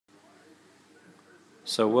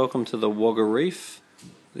So welcome to the Wagga Reef.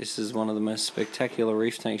 This is one of the most spectacular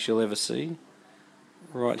reef tanks you'll ever see.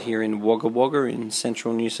 Right here in Wagga Wagga in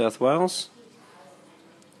central New South Wales.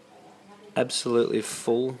 Absolutely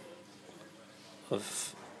full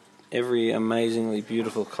of every amazingly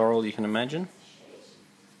beautiful coral you can imagine.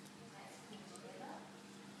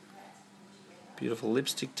 Beautiful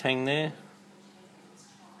lipstick tang there.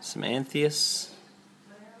 Some anthias.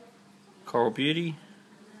 Coral beauty.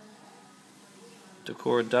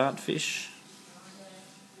 Decora dartfish.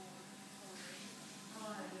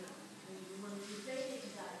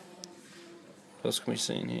 What else can we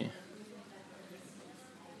see in here?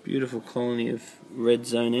 Beautiful colony of red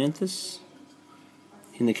zone anthus.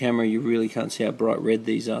 In the camera you really can't see how bright red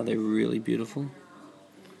these are, they're really beautiful.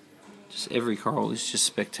 Just every coral is just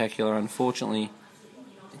spectacular. Unfortunately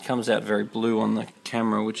it comes out very blue on the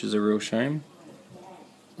camera, which is a real shame.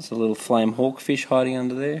 There's a little flame hawkfish hiding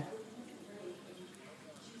under there.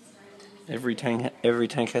 Every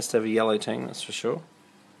tank has to have a yellow tang, that's for sure.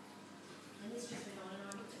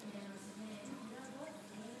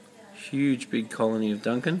 Huge big colony of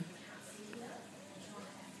Duncan.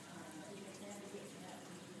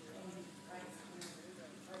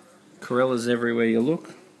 Corellas everywhere you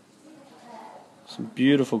look. Some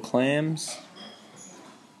beautiful clams.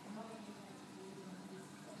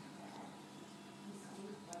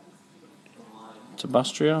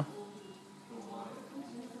 Tabustria.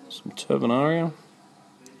 Some turbinaria.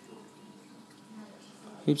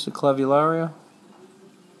 Heaps of clavularia.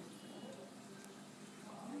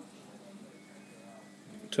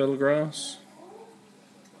 Turtle grass.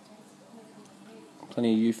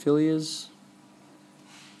 Plenty of euphyllias.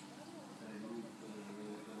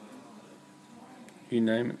 You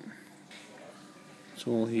name it. It's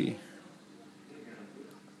all here.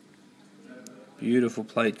 Beautiful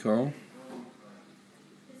plate coral.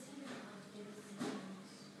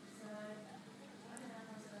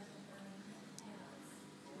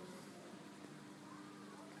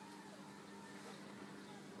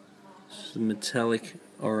 It's a metallic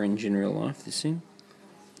orange in real life, this thing.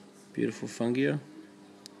 Beautiful fungia.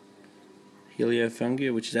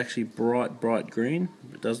 Heliofungia, which is actually bright green,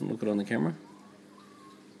 but it doesn't look it on the camera.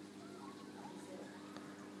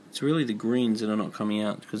 It's really the greens that are not coming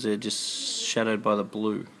out because they're just shadowed by the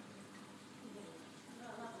blue.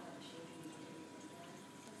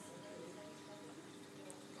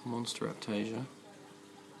 Monster Aptasia.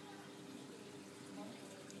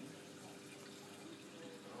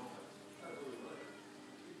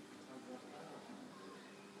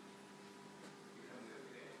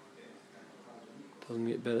 Doesn't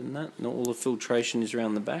get better than that. Not all the filtration is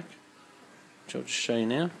around the back, which I'll just show you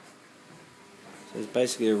now. So there's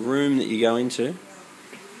basically a room that you go into,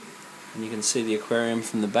 and you can see the aquarium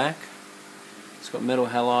from the back. It's got metal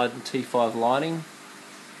halide and T5 lighting.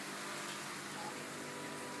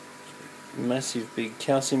 Massive big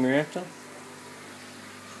calcium reactor.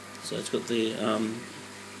 So it's got the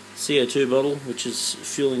CO2 bottle, which is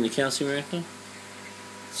fueling the calcium reactor.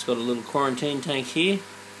 It's got a little quarantine tank here.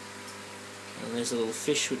 And there's a little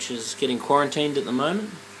fish which is getting quarantined at the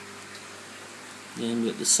moment. Then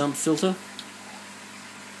we've got the sump filter.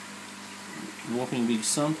 Whopping big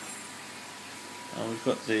sump. We've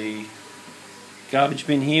got the garbage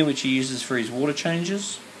bin here which he uses for his water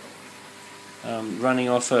changes. Running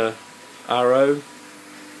off a RO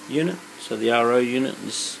unit. So the RO unit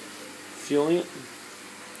is fueling it.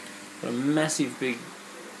 Got a massive big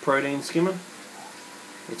protein skimmer.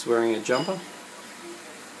 It's wearing a jumper.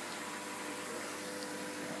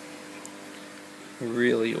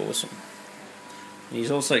 Really awesome. And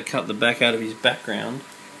he's also cut the back out of his background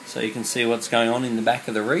so you can see what's going on in the back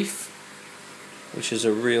of the reef, which is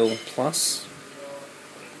a real plus.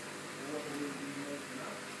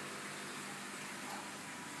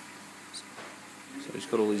 So he's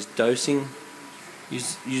got all his dosing,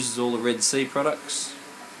 uses all the Red Sea products.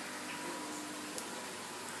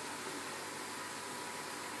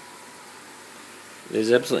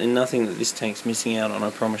 There's absolutely nothing that this tank's missing out on,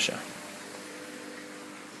 I promise you.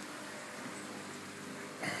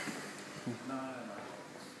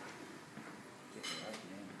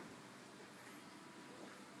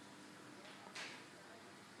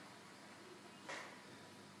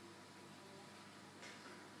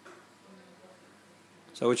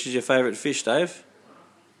 So which is your favourite fish, Dave?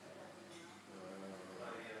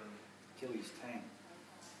 Achilles tang.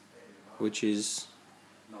 Which is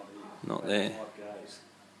not there.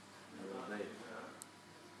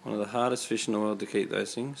 One of the hardest fish in the world to keep,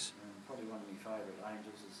 those things. Probably one of my favourite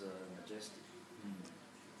angels is Majestic.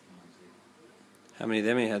 How many of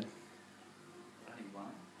them you had? Only one.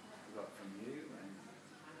 I got from you. And,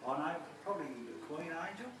 oh no, probably the Queen angel.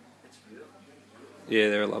 Angel, it's beautiful. Yeah,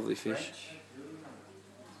 they're a lovely fish. French.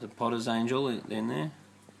 The Potter's Angel in there.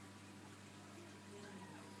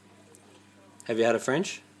 Have you had a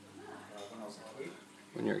French? When I was a kid.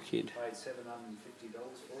 When you're a kid. Paid $750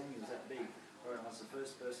 for him. He was that big. I was the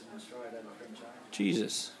first person in Australia to have a French Angel.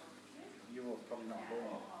 Jesus. You were probably not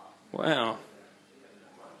born. Wow.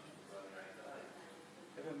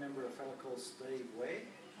 Ever remember a fella called Steve Ware?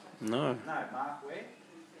 No. No, Mark Ware.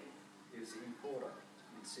 He was the importer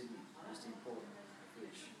in Sydney. He used to import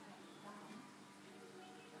fish.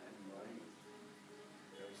 Anyway,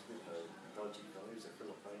 he was a bit of a dodgy fellow. He was a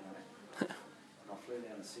Filipino. And I flew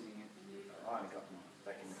down to Sydney. I only got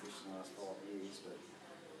back in the fish in the last 5 years, but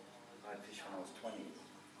I had fish when I was 20.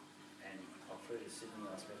 And I flew to Sydney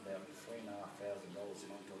and I spent about $3,500 a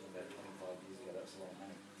month, talking about 25 years ago. That's a lot of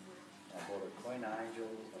money. I bought a Queen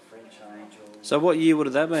Angel, a French Angel. So what year would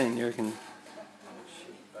have that been, you reckon? Oh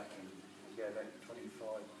shit, back in, you go back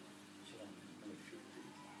 25, shit, I'm nearly 50.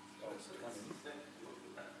 I was 20.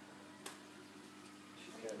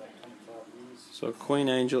 Should go back 25 years. So a Queen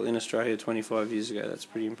Angel in Australia 25 years ago, that's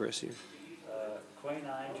pretty impressive. Queen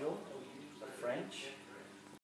Angel, a French,